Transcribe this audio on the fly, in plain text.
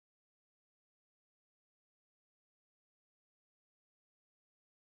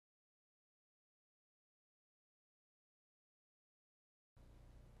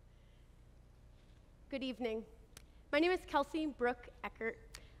Good evening. My name is Kelsie Brook Eckert.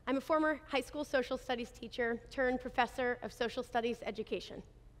 I'm a former high school social studies teacher turned professor of social studies education.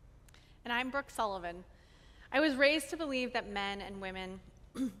 And I'm Brooke Sullivan. I was raised to believe that men and women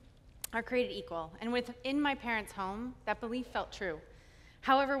are created equal, and within my parents' home, that belief felt true.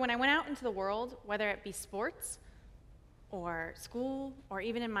 However, when I went out into the world, whether it be sports or school or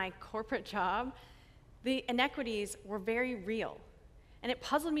even in my corporate job, the inequities were very real. And it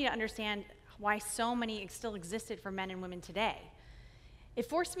puzzled me to understand why so many still existed for men and women today. It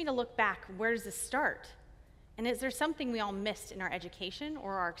forced me to look back, where does this start? And is there something we all missed in our education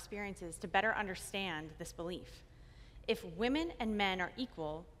or our experiences to better understand this belief? If women and men are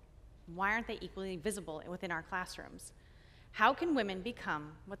equal, why aren't they equally visible within our classrooms? How can women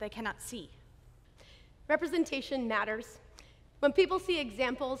become what they cannot see? Representation matters. When people see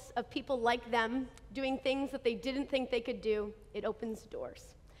examples of people like them doing things that they didn't think they could do, it opens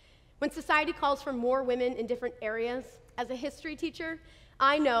doors. When society calls for more women in different areas, as a history teacher,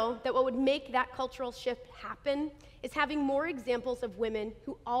 I know that what would make that cultural shift happen is having more examples of women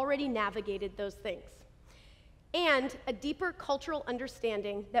who already navigated those things. And a deeper cultural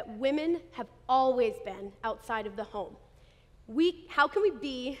understanding that women have always been outside of the home. How can we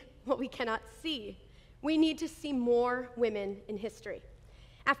be what we cannot see? We need to see more women in history.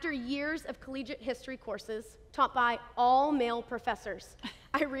 After years of collegiate history courses taught by all male professors,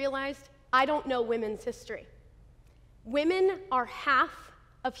 I realized I don't know women's history. Women are half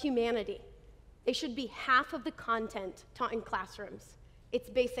of humanity. They should be half of the content taught in classrooms. It's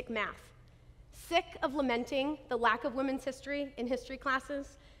basic math. Sick of lamenting the lack of women's history in history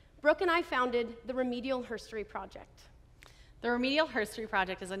classes, Brooke and I founded the Remedial History Project. The Remedial History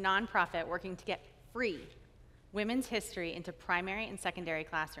Project is a nonprofit working to get free women's history into primary and secondary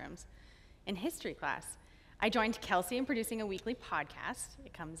classrooms. In history class, I joined Kelsie in producing a weekly podcast.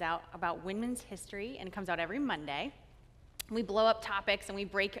 It comes out about women's history, and it comes out every Monday. We blow up topics and we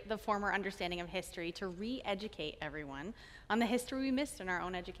break the former understanding of history to re-educate everyone on the history we missed in our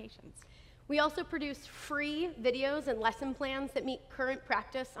own educations. We also produce free videos and lesson plans that meet current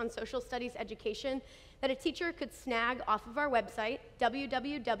practice on social studies education that a teacher could snag off of our website,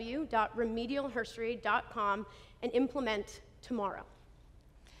 www.remedialhistory.com, and implement tomorrow.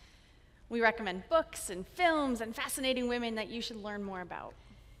 We recommend books and films and fascinating women that you should learn more about.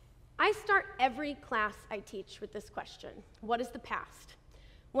 I start every class I teach with this question: what is the past?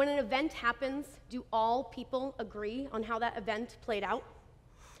 When an event happens, do all people agree on how that event played out?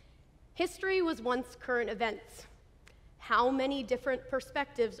 History was once current events. How many different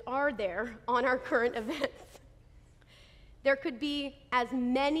perspectives are there on our current events? There could be as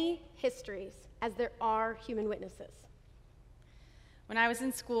many histories as there are human witnesses. When I was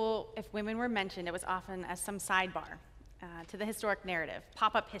in school, if women were mentioned, it was often as some sidebar to the historic narrative,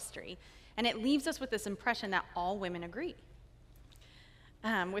 pop-up history, and it leaves us with this impression that all women agree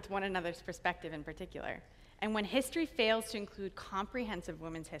with one another's perspective in particular. And when history fails to include comprehensive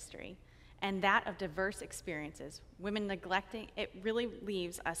women's history and that of diverse experiences, women neglecting, it really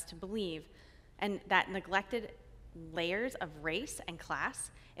leaves us to believe, and that neglected layers of race and class,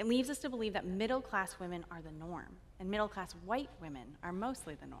 it leaves us to believe that middle-class women are the norm, and middle-class white women are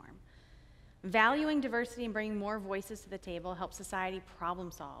mostly the norm. Valuing diversity and bringing more voices to the table helps society problem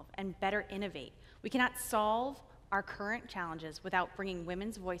solve and better innovate. We cannot solve our current challenges without bringing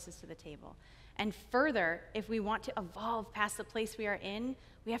women's voices to the table. And further, if we want to evolve past the place we are in,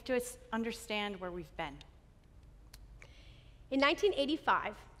 we have to understand where we've been. In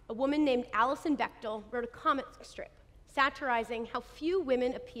 1985, a woman named Alison Bechdel wrote a comic strip satirizing how few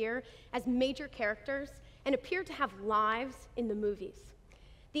women appear as major characters and appear to have lives in the movies.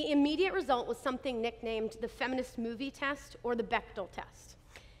 The immediate result was something nicknamed the feminist movie test or the Bechdel test.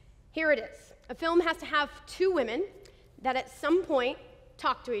 Here it is. A film has to have two women that at some point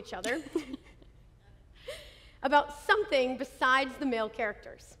talk to each other about something besides the male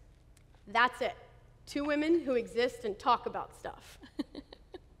characters. That's it. Two women who exist and talk about stuff.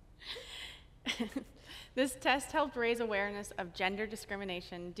 This test helped raise awareness of gender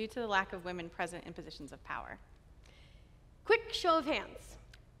discrimination due to the lack of women present in positions of power. Quick show of hands.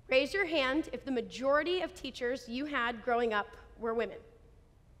 Raise your hand if the majority of teachers you had growing up were women.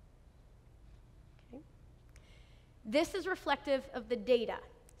 Okay. This is reflective of the data.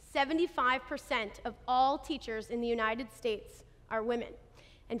 75% of all teachers in the United States are women,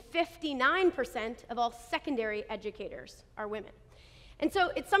 and 59% of all secondary educators are women. And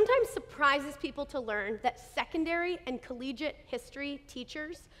so it sometimes surprises people to learn that secondary and collegiate history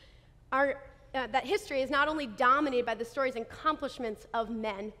teachers that history is not only dominated by the stories and accomplishments of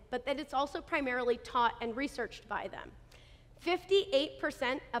men, but that it's also primarily taught and researched by them.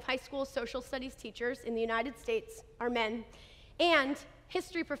 58% of high school social studies teachers in the United States are men, and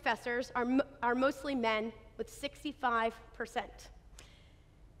history professors are mostly men with 65%.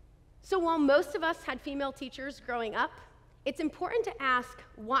 So while most of us had female teachers growing up, it's important to ask,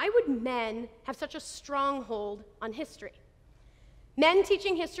 why would men have such a strong hold on history? Men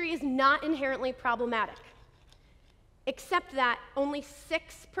teaching history is not inherently problematic, except that only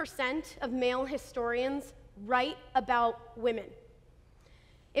 6% of male historians write about women.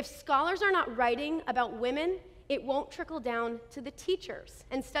 If scholars are not writing about women, it won't trickle down to the teachers.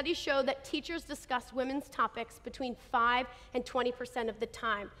 And studies show that teachers discuss women's topics between 5 and 20% of the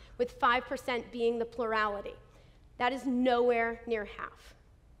time, with 5% being the plurality. That is nowhere near half.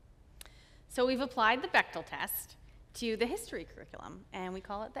 So we've applied the Bechdel test to the history curriculum, and we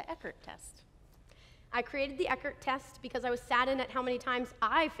call it the Eckert test. I created the Eckert test because I was saddened at how many times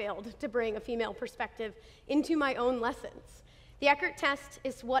I failed to bring a female perspective into my own lessons. The Eckert test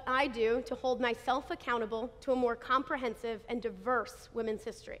is what I do to hold myself accountable to a more comprehensive and diverse women's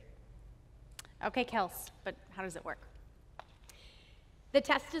history. Okay, Kels, but how does it work? The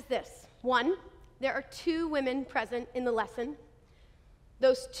test is this. 1, there are 2 women present in the lesson.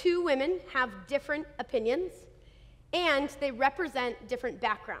 Those 2 women have different opinions, and they represent different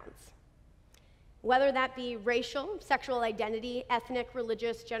backgrounds, whether that be racial, sexual identity, ethnic,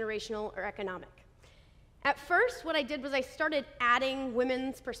 religious, generational, or economic. At first, what I did was I started adding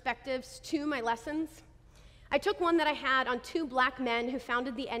women's perspectives to my lessons. I took one that I had on 2 black men who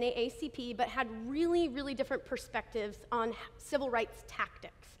founded the NAACP but had really, really different perspectives on civil rights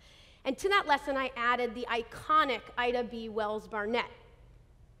tactics. And to that lesson, I added the iconic Ida B. Wells Barnett.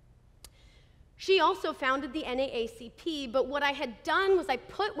 She also founded the NAACP, but what I had done was I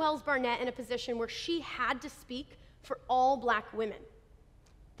put Wells Barnett in a position where she had to speak for all black women.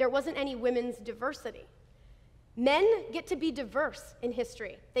 There wasn't any women's diversity. Men get to be diverse in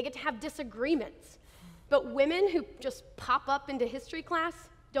history. They get to have disagreements. But women who just pop up into history class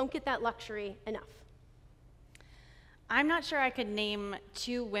don't get that luxury enough. I'm not sure I could name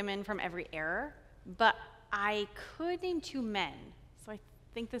 2 women from every era, but I could name 2 men, so I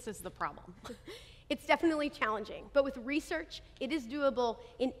think this is the problem. It's definitely challenging, but with research, it is doable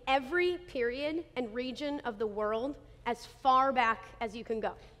in every period and region of the world as far back as you can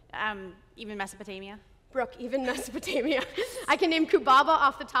go. Even Mesopotamia? Brooke, even Mesopotamia. I can name Kubaba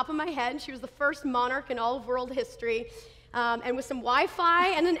off the top of my head. She was the first monarch in all of world history. And with some Wi-Fi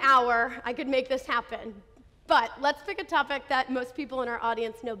and an hour, I could make this happen. But let's pick a topic that most people in our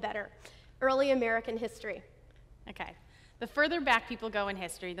audience know better: early American history. Okay. The further back people go in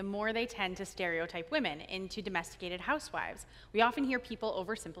history, the more they tend to stereotype women into domesticated housewives. We often hear people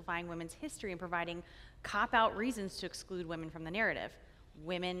oversimplifying women's history and providing cop-out reasons to exclude women from the narrative.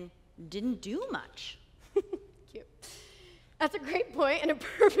 Women didn't do much. Cute. That's a great point and a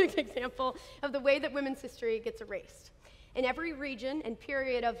perfect example of the way that women's history gets erased. In every region and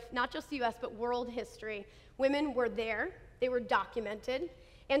period of not just the US, but world history, women were there, they were documented,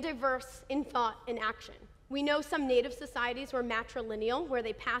 and diverse in thought and action. We know some native societies were matrilineal, where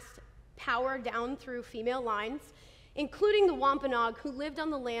they passed power down through female lines, including the Wampanoag, who lived on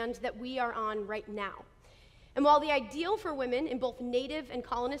the land that we are on right now. And while the ideal for women in both native and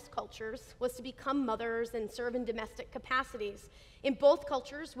colonist cultures was to become mothers and serve in domestic capacities, in both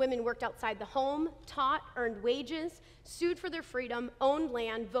cultures, women worked outside the home, taught, earned wages, sued for their freedom, owned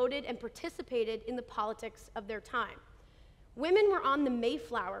land, voted, and participated in the politics of their time. Women were on the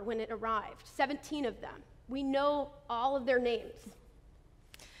Mayflower when it arrived, 17 of them. We know all of their names.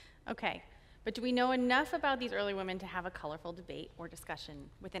 Okay, but do we know enough about these early women to have a colorful debate or discussion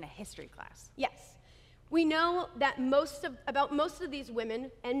within a history class? Yes. We know that about most of these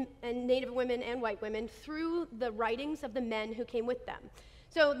women, and Native women and white women, through the writings of the men who came with them.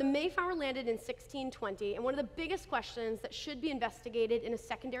 So the Mayflower landed in 1620, and one of the biggest questions that should be investigated in a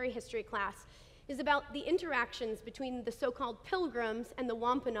secondary history class is about the interactions between the so-called Pilgrims and the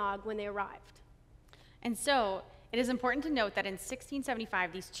Wampanoag when they arrived. And so, it is important to note that in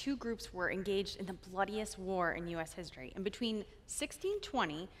 1675, these 2 groups were engaged in the bloodiest war in US history. And between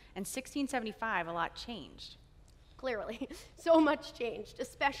 1620 and 1675, a lot changed. Clearly, so much changed,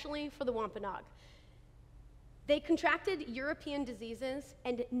 especially for the Wampanoag. They contracted European diseases,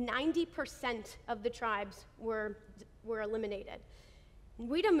 and 90% of the tribes were eliminated.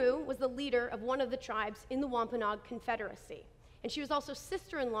 Weetamoo was the leader of one of the tribes in the Wampanoag Confederacy, and she was also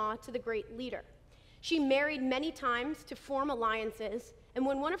sister-in-law to the great leader. She married many times to form alliances, and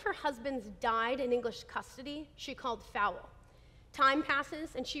when one of her husbands died in English custody, she called foul. Time passes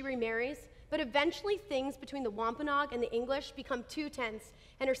and she remarries, but eventually things between the Wampanoag and the English become too tense,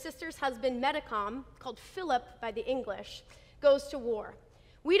 and her sister's husband, Metacom, called Philip by the English, goes to war.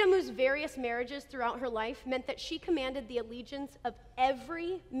 Weetamu's various marriages throughout her life meant that she commanded the allegiance of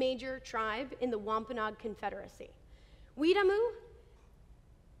every major tribe in the Wampanoag Confederacy. Weetamu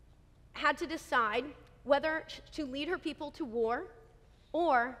had to decide whether to lead her people to war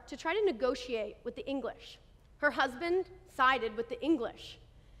or to try to negotiate with the English. Her husband sided with the English,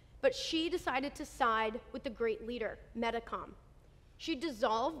 but she decided to side with the great leader, Metacom. She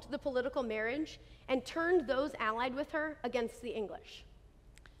dissolved the political marriage and turned those allied with her against the English.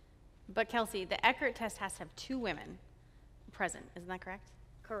 But Kelsie, the Eckert test has to have 2 women present, isn't that correct?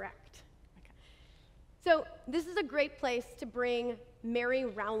 Correct. Okay. So this is a great place to bring Mary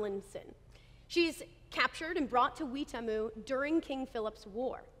Rowlandson. She's captured and brought to Weetamu during King Philip's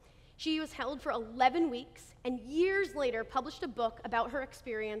War. She was held for 11 weeks and years later published a book about her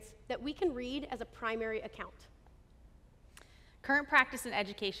experience that we can read as a primary account. Current practice in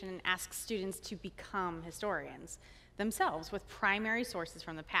education asks students to become historians themselves with primary sources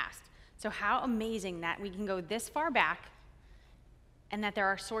from the past. So how amazing that we can go this far back and that there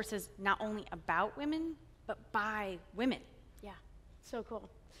are sources not only about women, but by women. Yeah, so cool.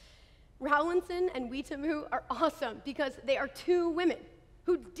 Rowlandson and Weetamu are awesome because they are 2 women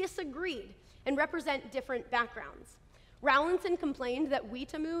who disagreed and represent different backgrounds. Rowlandson complained that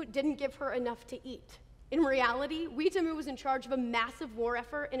Weetamu didn't give her enough to eat. In reality, Weetamu was in charge of a massive war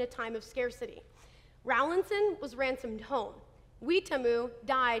effort in a time of scarcity. Rowlandson was ransomed home. Weetamu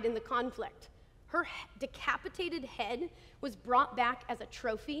died in the conflict. Her decapitated head was brought back as a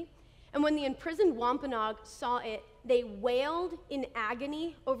trophy, and when the imprisoned Wampanoag saw it, they wailed in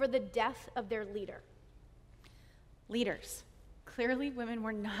agony over the death of their leader. Leaders. Clearly, women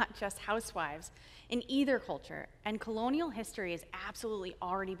were not just housewives in either culture, and colonial history is absolutely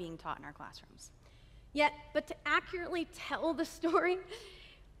already being taught in our classrooms. Yet, but to accurately tell the story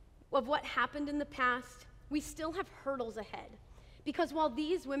of what happened in the past, we still have hurdles ahead. Because while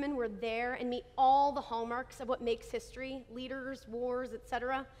these women were there and meet all the hallmarks of what makes history, leaders, wars,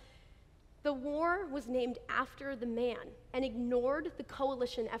 etc., the war was named after the man and ignored the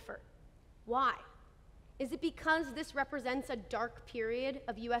coalition effort. Why? Is it because this represents a dark period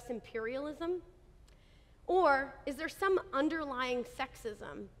of US imperialism? Or is there some underlying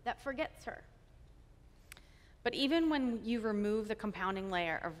sexism that forgets her? But even when you remove the compounding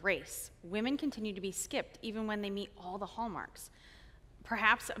layer of race, women continue to be skipped even when they meet all the hallmarks.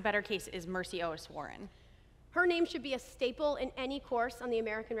 Perhaps a better case is Mercy Otis Warren. Her name should be a staple in any course on the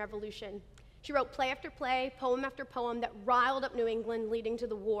American Revolution. She wrote play after play, poem after poem that riled up New England leading to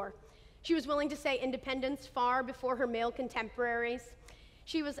the war. She was willing to say independence far before her male contemporaries.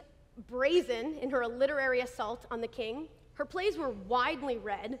 She was brazen in her literary assault on the king. Her plays were widely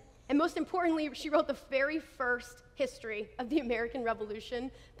read, and most importantly, she wrote the very first history of the American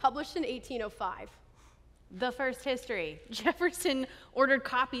Revolution, published in 1805. The first history. Jefferson ordered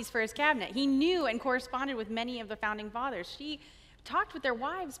copies for his cabinet. He knew and corresponded with many of the founding fathers. She talked with their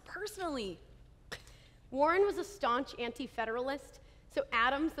wives personally. Warren was a staunch anti-federalist, so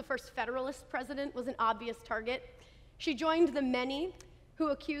Adams, the first Federalist president, was an obvious target. She joined the many who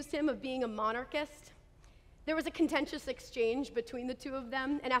accused him of being a monarchist. There was a contentious exchange between the 2 of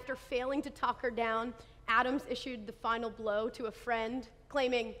them, and after failing to talk her down, Adams issued the final blow to a friend,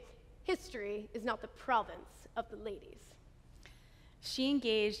 claiming, "History is not the province of the ladies." She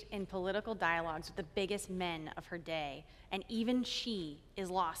engaged in political dialogues with the biggest men of her day, and even she is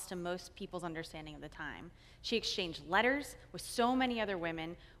lost to most people's understanding of the time. She exchanged letters with so many other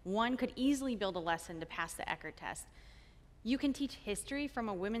women, one could easily build a lesson to pass the Eckert test. You can teach history from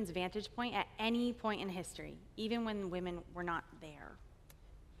a women's vantage point at any point in history, even when women were not there.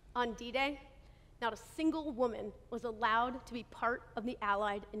 On D-Day, not a single woman was allowed to be part of the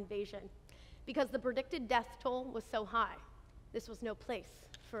Allied invasion because the predicted death toll was so high. This was no place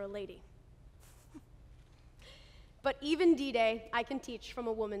for a lady. But even D-Day, I can teach from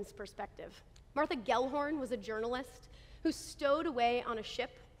a woman's perspective. Martha Gellhorn was a journalist who stowed away on a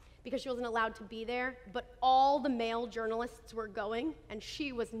ship because she wasn't allowed to be there, but all the male journalists were going, and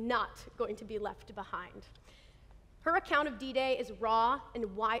she was not going to be left behind. Her account of D-Day is raw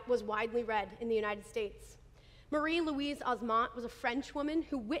and was widely read in the United States. Marie-Louise Osmont was a French woman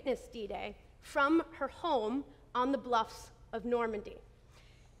who witnessed D-Day from her home on the bluffs of Normandy,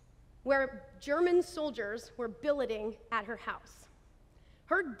 where German soldiers were billeting at her house.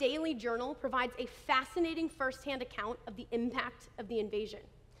 Her daily journal provides a fascinating firsthand account of the impact of the invasion.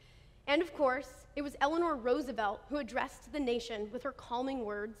 And of course, it was Eleanor Roosevelt who addressed the nation with her calming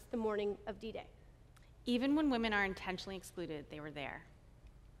words the morning of D-Day. Even when women are intentionally excluded, they were there.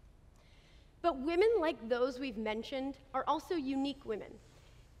 But women like those we've mentioned are also unique women.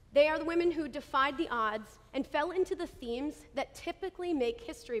 They are the women who defied the odds and fell into the themes that typically make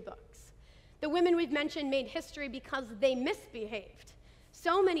history books. The women we've mentioned made history because they misbehaved.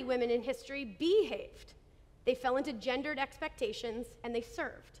 So many women in history behaved. They fell into gendered expectations, and they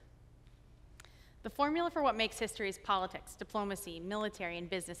served. The formula for what makes history is politics, diplomacy, military, and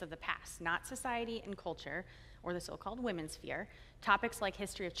business of the past, not society and culture, or the so-called women's sphere. Topics like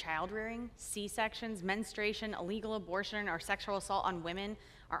history of child rearing, C-sections, menstruation, illegal abortion, or sexual assault on women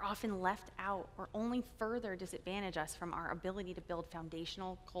are often left out or only further disadvantage us from our ability to build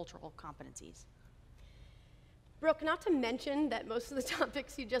foundational cultural competencies. Brooke, not to mention that most of the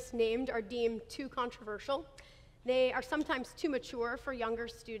topics you just named are deemed too controversial. They are sometimes too mature for younger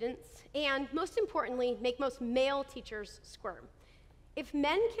students, and most importantly, make most male teachers squirm. If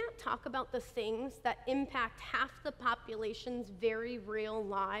men can't talk about the things that impact half the population's very real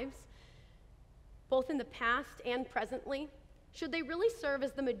lives, both in the past and presently, should they really serve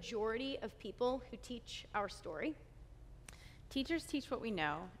as the majority of people who teach our story? Teachers teach what we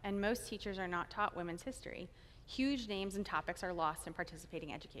know, and most teachers are not taught women's history. Huge names and topics are lost in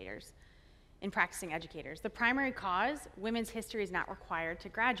practicing educators. The primary cause, women's history is not required to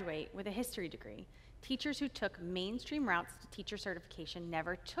graduate with a history degree. Teachers who took mainstream routes to teacher certification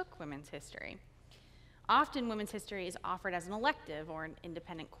never took women's history. Often, women's history is offered as an elective or an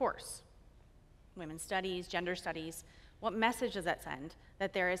independent course. Women's studies, gender studies, what message does that send?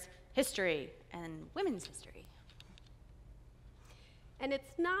 That there is history and women's history. And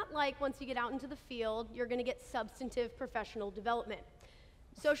it's not like once you get out into the field, you're going to get substantive professional development.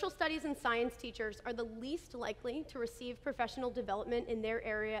 Social studies and science teachers are the least likely to receive professional development in their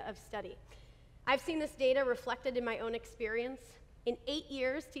area of study. I've seen this data reflected in my own experience. In 8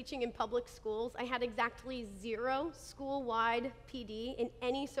 years teaching in public schools, I had exactly 0 school-wide PD in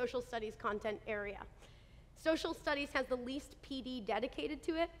any social studies content area. Social studies has the least PD dedicated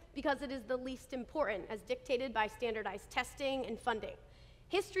to it because it is the least important, as dictated by standardized testing and funding.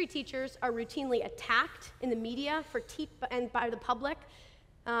 History teachers are routinely attacked in the media and by the public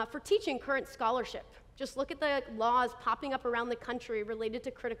for teaching current scholarship. Just look at the laws popping up around the country related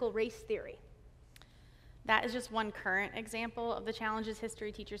to critical race theory. That is just one current example of the challenges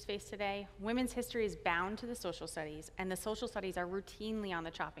history teachers face today. Women's history is bound to the social studies, and the social studies are routinely on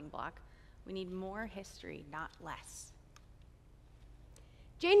the chopping block. We need more history, not less.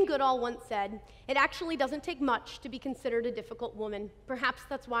 Jane Goodall once said, "It actually doesn't take much to be considered a difficult woman. Perhaps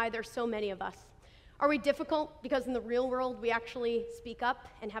that's why there's so many of us." Are we difficult because in the real world we actually speak up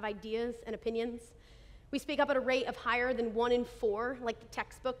and have ideas and opinions? We speak up at a rate of higher than 1 in 4, like the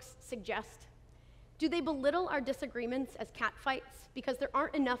textbooks suggest. Do they belittle our disagreements as catfights because there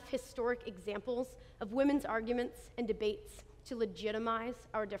aren't enough historic examples of women's arguments and debates to legitimize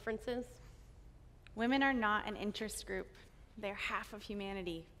our differences? Women are not an interest group. They're half of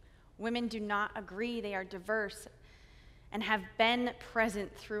humanity. Women do not agree. They are diverse and have been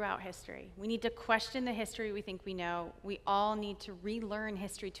present throughout history. We need to question the history we think we know. We all need to relearn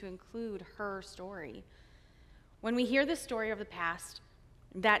history to include her story. When we hear the story of the past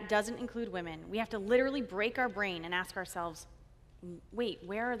that doesn't include women, we have to literally break our brain and ask ourselves, wait,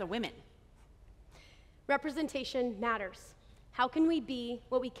 where are the women? Representation matters. How can we be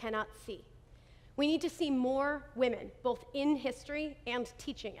what we cannot see? We need to see more women, both in history and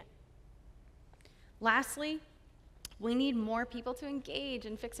teaching it. Lastly, we need more people to engage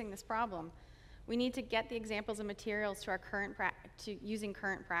in fixing this problem. We need to get the examples and materials to using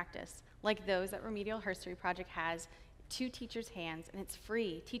current practice, like those that Remedial History Project has to teachers' hands, and it's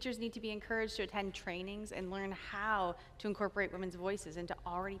free. Teachers need to be encouraged to attend trainings and learn how to incorporate women's voices into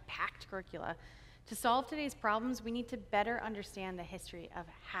already packed curricula. To solve today's problems, we need to better understand the history of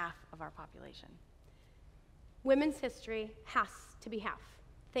half of our population. Women's history has to be half.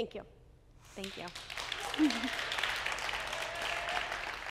 Thank you. Thank you.